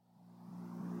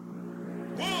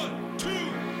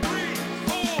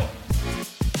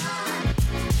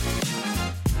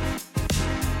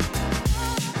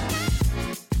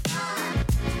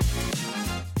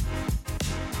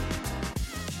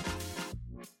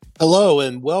Hello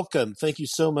and welcome. Thank you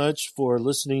so much for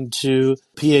listening to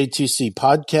PATC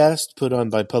Podcast, put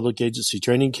on by Public Agency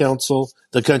Training Council,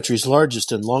 the country's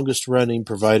largest and longest running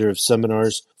provider of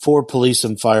seminars for police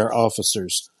and fire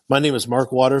officers. My name is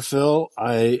Mark Waterfill.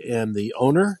 I am the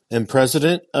owner and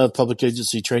president of Public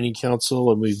Agency Training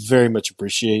Council, and we very much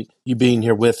appreciate you being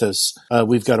here with us.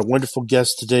 We've got a wonderful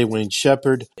guest today, Wayne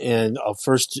Sheppard, and I'll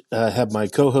first have my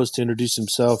co-host introduce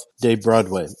himself, Dave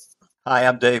Broadway. Hi,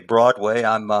 I'm Dave Broadway.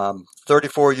 I'm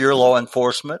 34-year law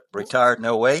enforcement, retired in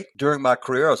 2008. During my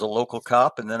career, I was a local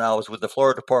cop, and then I was with the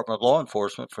Florida Department of Law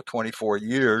Enforcement for 24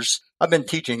 years. I've been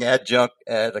teaching adjunct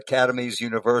at academies,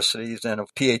 universities, and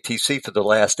PATC for the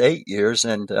last 8 years,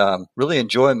 and really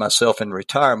enjoying myself in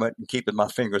retirement and keeping my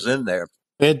fingers in there.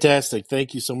 Fantastic.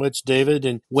 Thank you so much, David.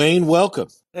 And Wayne, welcome.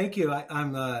 Thank you.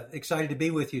 I'm excited to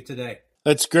be with you today.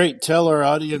 That's great. Tell our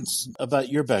audience about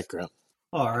your background.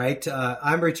 All right.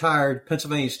 I'm retired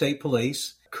Pennsylvania State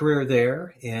Police, career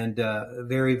there, and a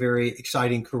very, very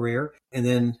exciting career. And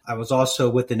then I was also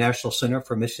with the National Center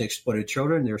for Missing and Exploited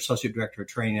Children, their Associate Director of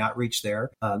Training and Outreach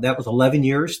there. That was 11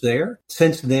 years there.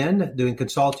 Since then, doing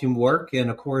consulting work and,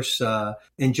 of course,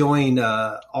 enjoying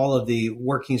all of the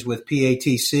workings with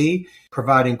PATC,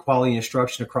 providing quality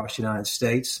instruction across the United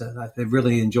States. I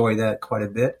really enjoy that quite a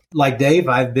bit. Like Dave,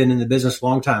 I've been in the business a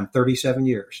long time, 37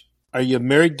 years. Are you a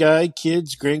married guy,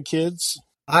 kids, grandkids?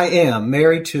 I am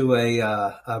married to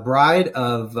a bride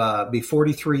of be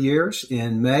 43 years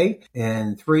in May,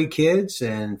 and 3 kids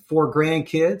and 4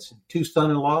 grandkids, 2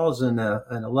 son-in-laws and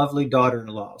a lovely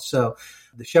daughter-in-law. So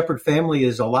the Sheppard family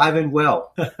is alive and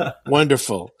well.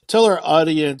 Wonderful. Tell our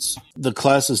audience the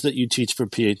classes that you teach for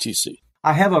PATC.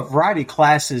 I have a variety of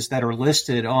classes that are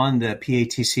listed on the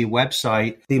PATC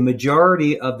website. The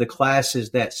majority of the classes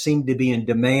that seem to be in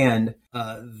demand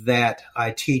that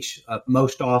I teach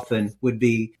most often would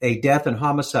be a death and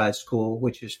homicide school,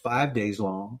 which is 5 days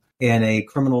long, and a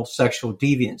criminal sexual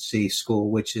deviancy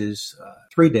school, which is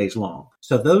 3 days long.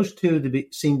 So those two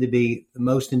seem to be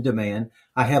most in demand.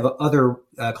 I have other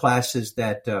classes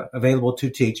that are available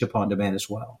to teach upon demand as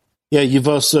well. Yeah, you've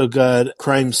also got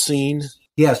crime scene.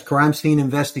 Yes, crime scene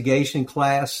investigation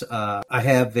class. I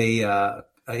have a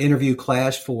interview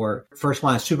class for first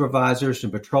line supervisors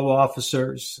and patrol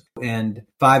officers, and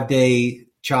 5-day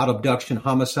child abduction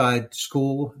homicide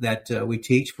school that we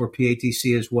teach for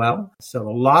PATC as well. So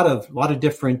a lot of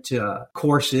different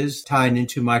courses tying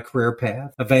into my career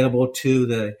path available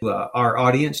to our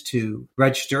audience to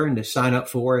register and to sign up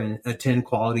for and attend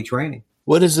quality training.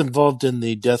 What is involved in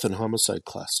the death and homicide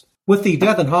class? With the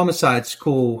Death and Homicide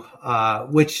School,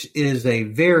 which is a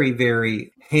very,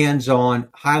 very hands-on,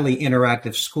 highly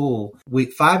interactive school,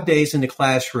 5 days in the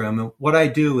classroom. And what I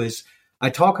do is I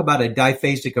talk about a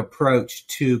diphasic approach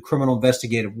to criminal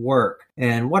investigative work.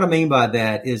 And what I mean by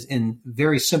that is, in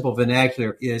very simple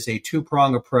vernacular, is a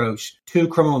 2-prong approach to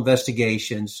criminal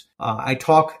investigations. I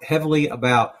talk heavily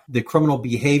about the criminal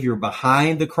behavior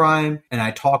behind the crime, and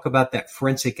I talk about that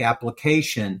forensic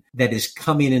application that is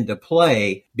coming into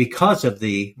play because of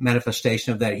the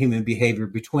manifestation of that human behavior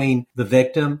between the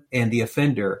victim and the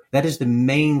offender. That is the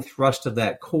main thrust of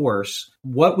that course.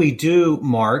 What we do,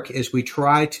 Mark, is we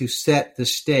try to set the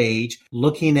stage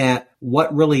looking at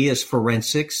what really is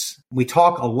forensics. We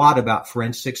talk a lot about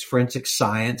forensics, forensic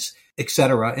science,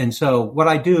 etc. And so what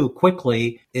I do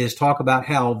quickly is talk about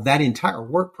how that entire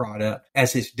work product,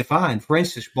 as it's defined, for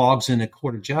instance, belongs in a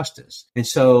court of justice. And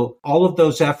so all of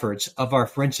those efforts of our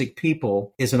forensic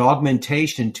people is an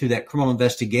augmentation to that criminal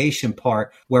investigation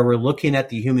part, where we're looking at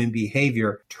the human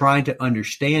behavior, trying to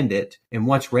understand it. And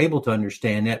once we're able to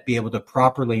understand that, be able to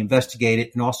properly investigate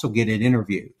it and also get it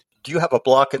interviewed. Do you have a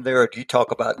block in there, or do you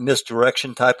talk about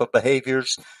misdirection type of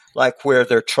behaviors, like where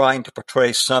they're trying to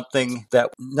portray something that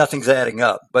nothing's adding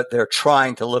up, but they're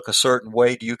trying to look a certain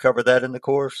way? Do you cover that in the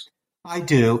course? I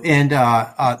do. And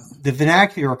the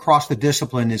vernacular across the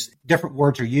discipline is different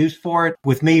words are used for it.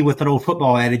 With me, with an old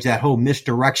football adage, that whole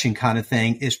misdirection kind of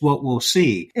thing is what we'll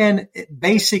see. And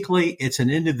basically, it's an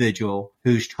individual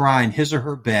who's trying his or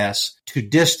her best to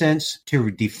distance, to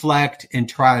deflect, and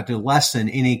try to lessen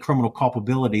any criminal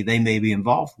culpability they may be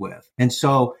involved with. And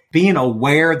so being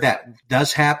aware that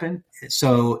does happen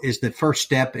is the first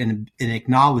step in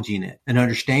acknowledging it and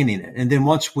understanding it. And then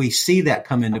once we see that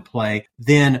come into play,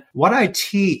 then what I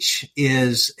teach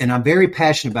is, and I'm very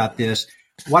passionate about this,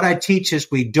 what I teach is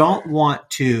we don't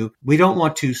want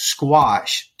to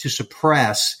squash, to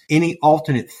suppress any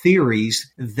alternate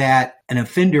theories that an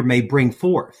offender may bring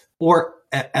forth, or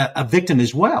a victim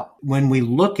as well when we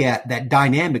look at that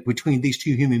dynamic between these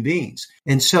two human beings.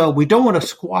 And so we don't want to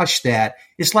squash that.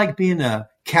 It's like being a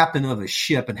captain of a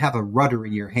ship and have a rudder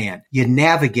in your hand. You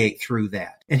navigate through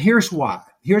that. And here's why.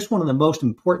 Here's one of the most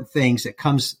important things that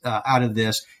comes out of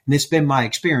this, and it's been my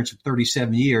experience of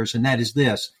 37 years, and that is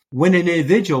this. When an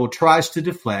individual tries to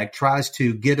deflect, tries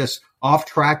to get us off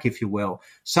track, if you will,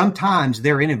 sometimes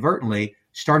they're inadvertently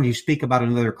starting to speak about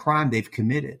another crime they've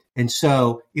committed. And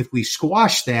so if we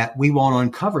squash that, we won't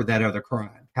uncover that other crime.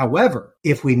 However,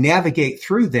 if we navigate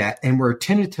through that and we're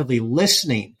attentively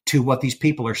listening to what these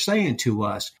people are saying to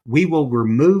us, we will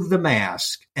remove the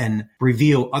mask and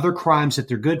reveal other crimes that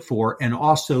they're good for, and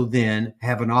also then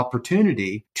have an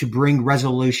opportunity to bring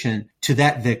resolution to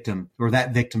that victim or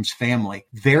that victim's family.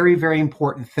 Very, very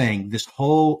important thing, this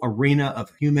whole arena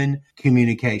of human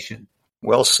communication.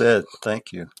 Well said.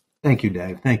 Thank you. Thank you,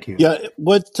 Dave. Thank you. Yeah.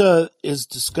 What is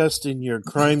discussed in your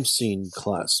crime scene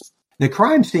class? The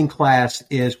crime scene class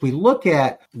is we look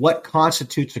at what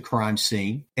constitutes a crime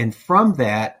scene, and from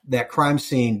that crime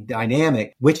scene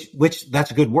dynamic, which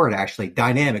that's a good word, actually,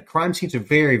 dynamic. Crime scenes are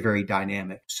very, very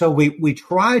dynamic. So we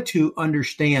try to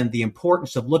understand the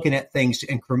importance of looking at things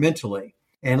incrementally.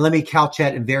 And let me couch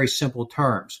that in very simple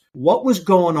terms. What was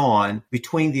going on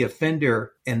between the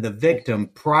offender and the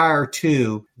victim prior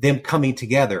to them coming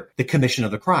together, the commission of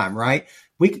the crime, right?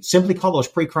 We could simply call those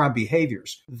pre-crime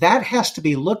behaviors. That has to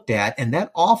be looked at, and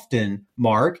that often,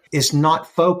 Mark, is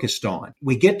not focused on.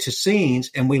 We get to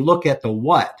scenes and we look at the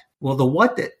what. Well, the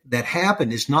what that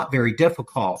happened is not very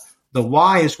difficult. The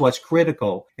why is what's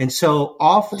critical. And so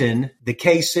often the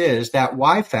case is that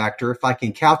why factor, if I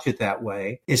can couch it that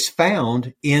way, is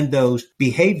found in those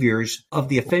behaviors of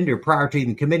the offender prior to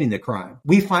even committing the crime.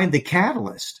 We find the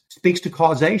catalyst speaks to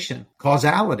causation,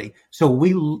 causality. So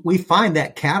we find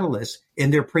that catalyst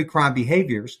in their pre-crime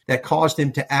behaviors that caused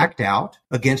them to act out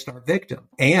against our victim.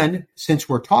 And since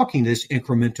we're talking this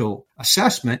incremental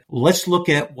assessment, let's look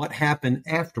at what happened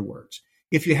afterwards.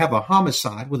 If you have a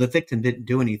homicide where the victim didn't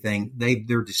do anything,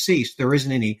 they're deceased, there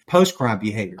isn't any post-crime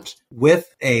behaviors.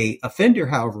 With a offender,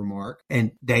 however, Mark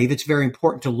and Dave, it's very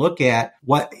important to look at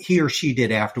what he or she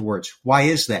did afterwards. Why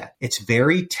is that? It's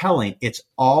very telling. It's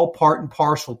all part and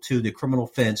parcel to the criminal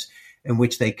offense in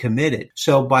which they committed.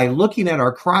 So by looking at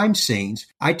our crime scenes,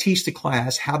 I teach the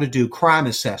class how to do crime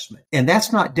assessment. And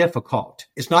that's not difficult.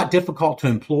 It's not difficult to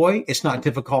employ. It's not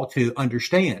difficult to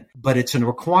understand, but it's a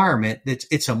requirement.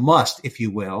 It's a must, if you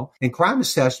will. And crime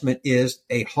assessment is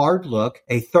a hard look,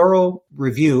 a thorough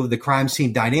review of the crime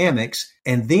scene dynamics.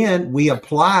 And then we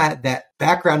apply that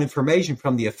background information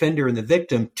from the offender and the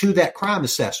victim to that crime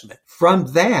assessment.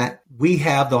 From that, we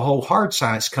have the whole hard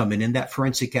science coming in, that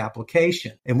forensic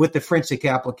application. And with the forensic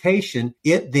application,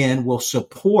 it then will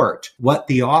support what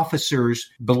the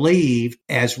officers believe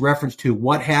as reference to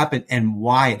what happened and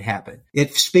why it happened.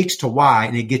 It speaks to why,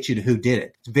 and it gets you to who did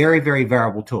it. It's a very, very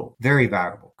valuable tool, very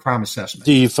valuable crime assessment.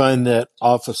 Do you find that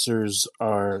officers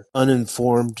are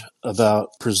uninformed about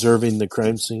preserving the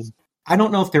crime scene? I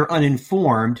don't know if they're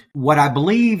uninformed. What I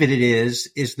believe it is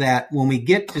that when we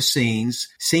get to scenes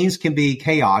can be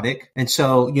chaotic. And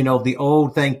so, the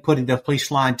old thing, putting the police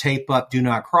line tape up, do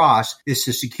not cross, is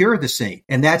to secure the scene.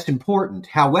 And that's important.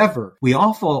 However, we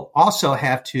also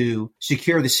have to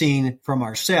secure the scene from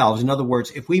ourselves. In other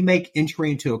words, if we make entry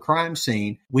into a crime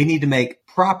scene, we need to make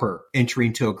proper entry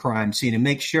into a crime scene and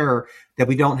make sure that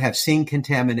we don't have scene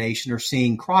contamination or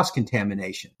scene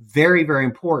cross-contamination. Very, very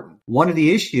important. One of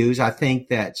the issues I think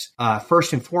that's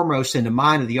first and foremost in the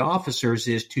mind of the officers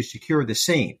is to secure the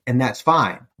scene, and that's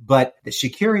fine. But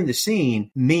securing the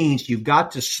scene means you've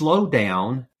got to slow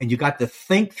down and you've got to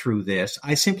think through this.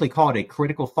 I simply call it a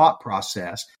critical thought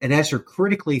process. And as they're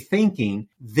critically thinking,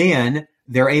 then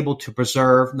they're able to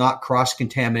preserve, not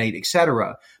cross-contaminate,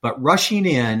 etc. But rushing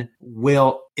in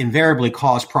will invariably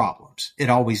cause problems. It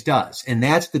always does. And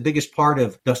that's the biggest part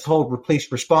of this whole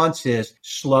police response is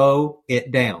slow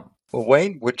it down. Well,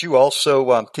 Wayne, would you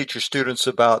also teach your students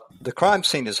about the crime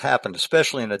scene has happened,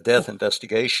 especially in a death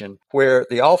investigation, where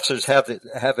the officers have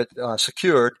it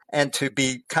secured, and to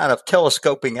be kind of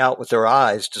telescoping out with their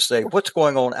eyes to say what's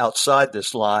going on outside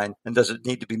this line and does it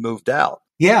need to be moved out?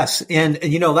 Yes, and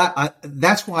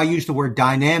that's why I use the word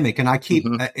dynamic, and I keep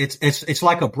it's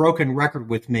like a broken record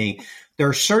with me. There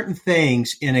are certain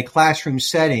things in a classroom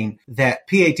setting that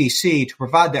PATC, to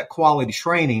provide that quality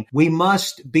training, we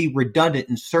must be redundant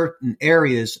in certain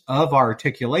areas of our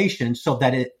articulation so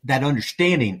that that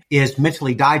understanding is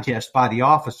mentally digested by the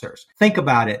officers. Think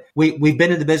about it. We've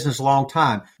been in the business a long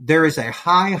time. There is a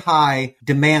high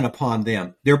demand upon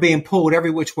them. They're being pulled every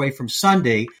which way from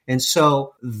Sunday, and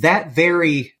so that very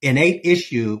very innate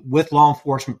issue with law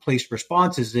enforcement police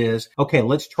responses is, okay,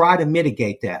 let's try to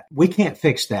mitigate that. We can't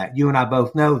fix that. You and I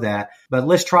both know that, but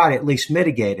let's try to at least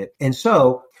mitigate it. And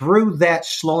so through that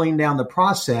slowing down the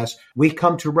process, we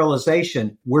come to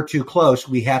realization we're too close.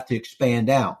 We have to expand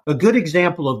out. A good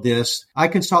example of this, I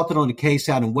consulted on a case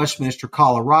out in Westminster,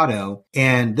 Colorado,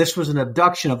 and this was an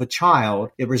abduction of a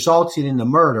child. It resulted in the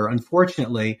murder,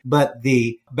 unfortunately, but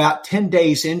about 10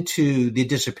 days into the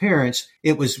disappearance,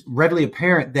 it was readily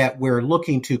apparent that we're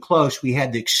looking too close. We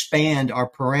had to expand our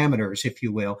parameters, if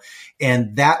you will,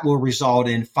 and that will result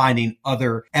in finding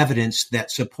other evidence that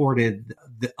supported,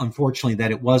 unfortunately,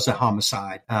 that it was a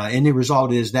homicide. And the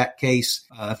result is that case,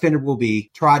 offender will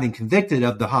be tried and convicted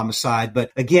of the homicide.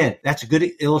 But again, that's a good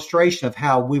illustration of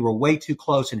how we were way too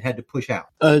close and had to push out.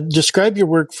 Describe your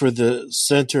work for the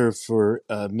Center for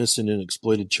Missing and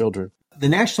Exploited Children. The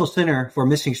National Center for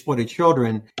Missing and Exploited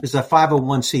Children is a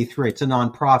 501c3. It's a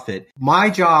nonprofit. My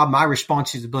job, my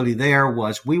responsibility there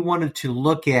was we wanted to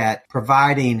look at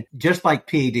providing, just like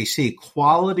PATC,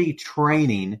 quality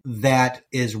training that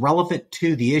is relevant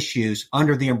to the issues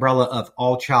under the umbrella of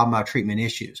all child maltreatment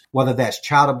issues, whether that's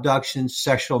child abduction,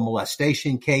 sexual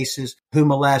molestation cases, who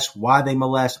molests, why they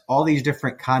molest, all these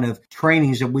different kind of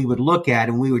trainings that we would look at,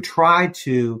 and we would try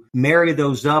to marry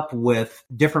those up with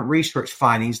different research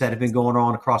findings that have been going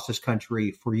on across this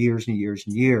country for years and years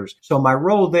and years. So my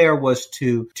role there was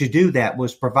to do that,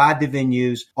 was provide the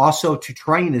venues, also to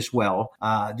train as well.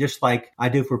 Just like I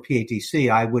do for PATC,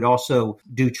 I would also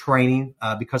do training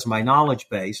because of my knowledge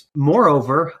base.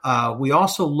 Moreover, we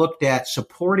also looked at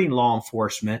supporting law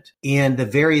enforcement in the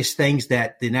various things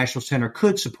that the National Center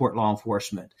could support law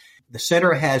enforcement. The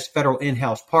center has federal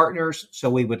in-house partners, so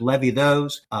we would levy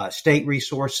those. State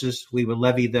resources, we would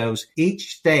levy those.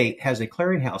 Each state has a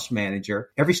clearinghouse manager,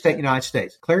 every state in the United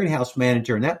States, clearinghouse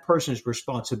manager, and that person's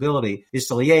responsibility is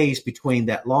to liaise between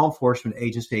that law enforcement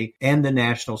agency and the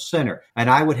National Center. And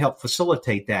I would help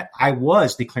facilitate that. I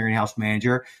was the clearinghouse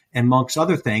manager, amongst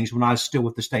other things, when I was still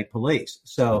with the state police.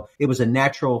 So it was a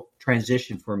natural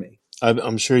transition for me.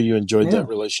 I'm sure you enjoyed that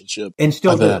relationship. And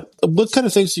still do. What kind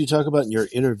of things do you talk about in your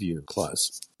interview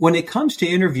class? When it comes to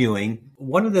interviewing,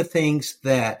 one of the things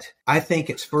that I think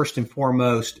it's first and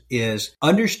foremost is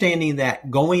understanding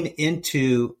that going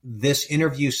into this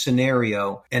interview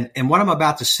scenario, and what I'm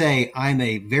about to say,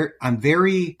 I'm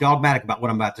very dogmatic about what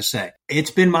I'm about to say.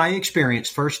 It's been my experience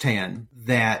firsthand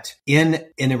that in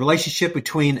a relationship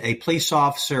between a police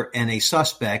officer and a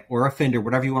suspect or offender,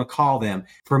 whatever you want to call them,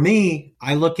 for me,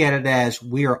 I look at it as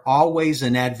we are always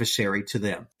an adversary to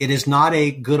them. It is not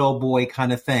a good old boy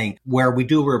kind of thing where we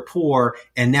do a rapport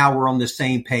and now we're on the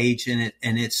same page and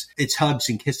it's hugs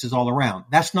and kisses all around.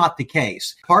 That's not the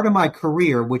case. Part of my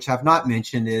career, which I've not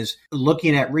mentioned, is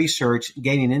looking at research,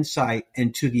 gaining insight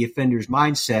into the offender's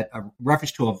mindset, a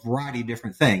reference to a variety of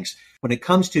different things. When it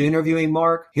comes to interviewing,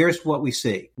 Mark, here's what we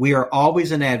see. We are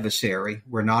always an adversary.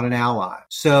 We're not an ally.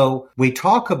 So we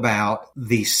talk about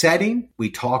the setting.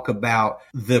 We talk about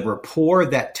the rapport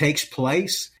that takes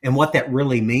place and what that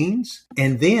really means.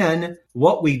 And then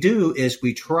what we do is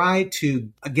we try to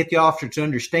get the officer to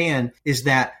understand is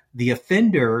that the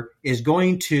offender is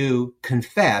going to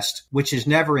confess, which is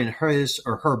never in his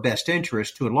or her best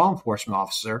interest to a law enforcement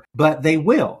officer, but they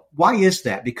will. Why is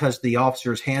that? Because the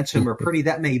officer is handsome or pretty?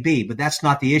 That may be, but that's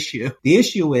not the issue. The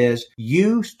issue is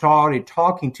you started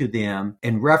talking to them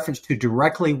in reference to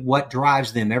directly what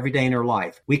drives them every day in their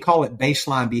life. We call it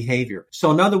baseline behavior.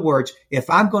 So in other words, if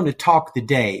I'm going to talk to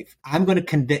Dave, I'm going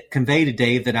to convey to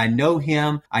Dave that I know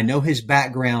him, I know his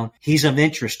background, he's of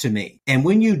interest to me. And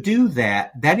when you do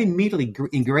that, that immediately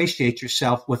ingratiates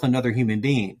yourself with another human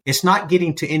being. It's not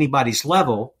getting to anybody's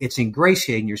level, it's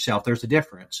ingratiating yourself. There's a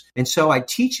difference. And so I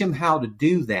teach him how to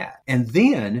do that. And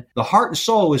then the heart and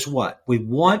soul is what? We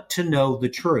want to know the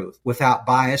truth without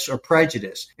bias or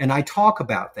prejudice. And I talk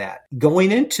about that.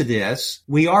 Going into this,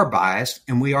 we are biased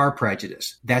and we are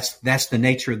prejudiced. That's the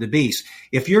nature of the beast.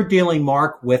 If you're dealing,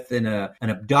 Mark, with an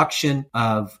abduction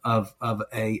of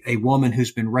a woman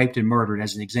who's been raped and murdered,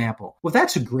 as an example, well,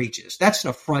 that's egregious. That's an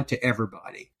affront to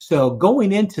everybody. So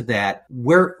going into that,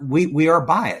 we are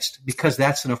biased because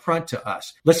that's an affront to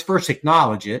us. Let's first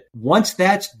acknowledge it. Once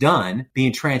that's done,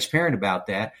 being transparent about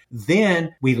that,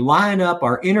 then we line up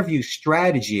our interview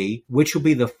strategy, which will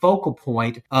be the focal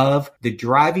point of the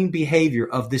driving behavior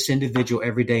of this individual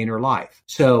every day in her life.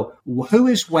 So who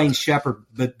is Wayne Sheppard,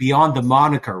 but beyond the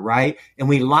moniker, right? And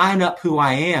we line up who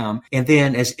I am. And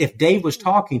then as if Dave was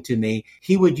talking to me,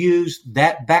 he would use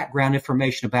that background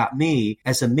information about me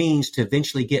as a means to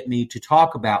eventually get me to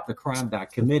talk about the crime that I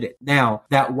committed. Now,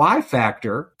 that why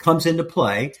factor comes into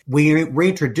play. We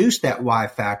reintroduce that why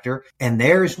factor, and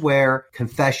there's where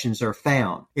confessions are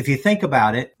found. If you think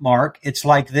about it, Mark, it's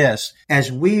like this.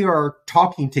 As we are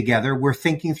talking together, we're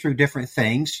thinking through different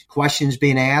things, questions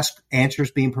being asked,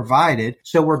 answers being provided.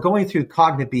 So we're going through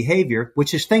cognitive behavior,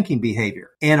 which is thinking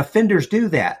behavior. And offenders do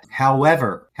that.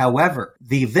 However,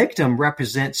 the victim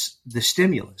represents the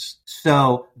stimulus.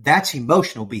 So that's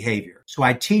emotional behavior. So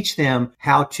I teach them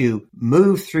how to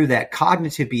move through that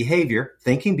cognitive behavior,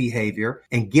 thinking behavior,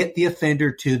 and get the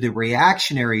offender to the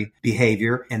reactionary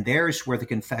behavior. And there's where the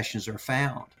confessions are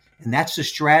found. And that's the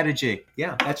strategy.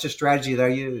 Yeah, that's the strategy that I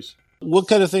use. What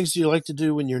kind of things do you like to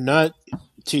do when you're not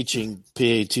teaching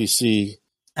PATC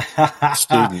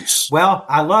students? Well,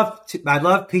 I love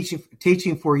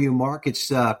teaching for you, Mark.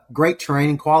 It's great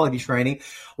training, quality training.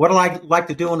 What do I like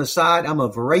to do on the side? I'm a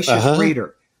voracious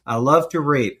reader. I love to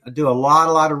read. I do a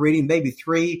lot of reading, maybe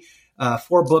 3,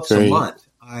 4 books a month.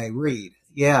 I read.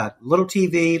 Yeah, little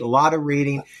TV, a lot of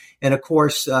reading. And of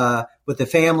course, with the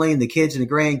family and the kids and the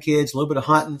grandkids, a little bit of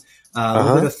hunting, a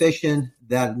little bit of fishing.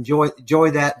 That enjoy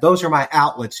that. Those are my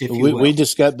outlets, if you will. We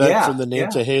just got back from the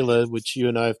Nantahala, which you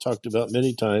and I have talked about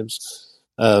many times,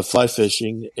 fly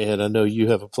fishing, and I know you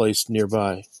have a place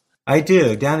nearby. I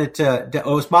do, down at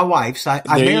it's my wife's. I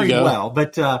married well,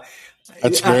 but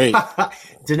that's great.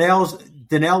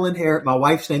 Danelle inherit. My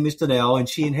wife's name is Danelle, and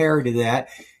she inherited that,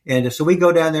 and so we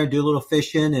go down there and do a little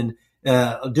fishing and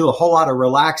do a whole lot of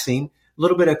relaxing, a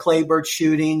little bit of claybird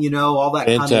shooting, all that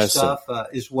kind of stuff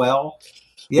as well.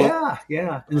 Yeah.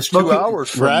 In the Smoky, 2 hours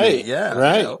from me. Yeah.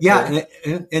 Right. Okay. Yeah.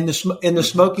 In the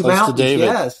Smoky Mountains.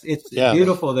 Yes. It's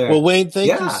beautiful there. Well, Wayne,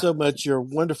 thank you so much. You're a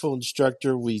wonderful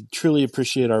instructor. We truly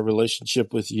appreciate our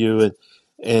relationship with you,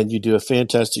 and you do a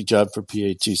fantastic job for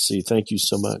PATC. Thank you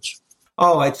so much.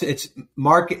 Oh, it's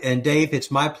Mark and Dave.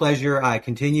 It's my pleasure. I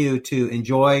continue to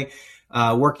enjoy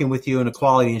working with you in a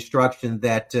quality instruction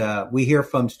that we hear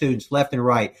from students left and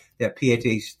right that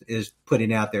PATC is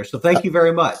putting out there. So thank you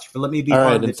very much for letting me be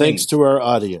part of the team. Thanks to our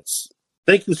audience.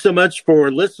 Thank you so much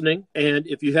for listening. And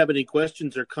if you have any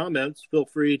questions or comments, feel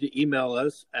free to email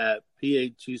us at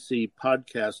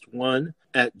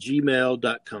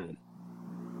PATCpodcast1@gmail.com.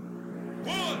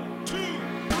 1, 2,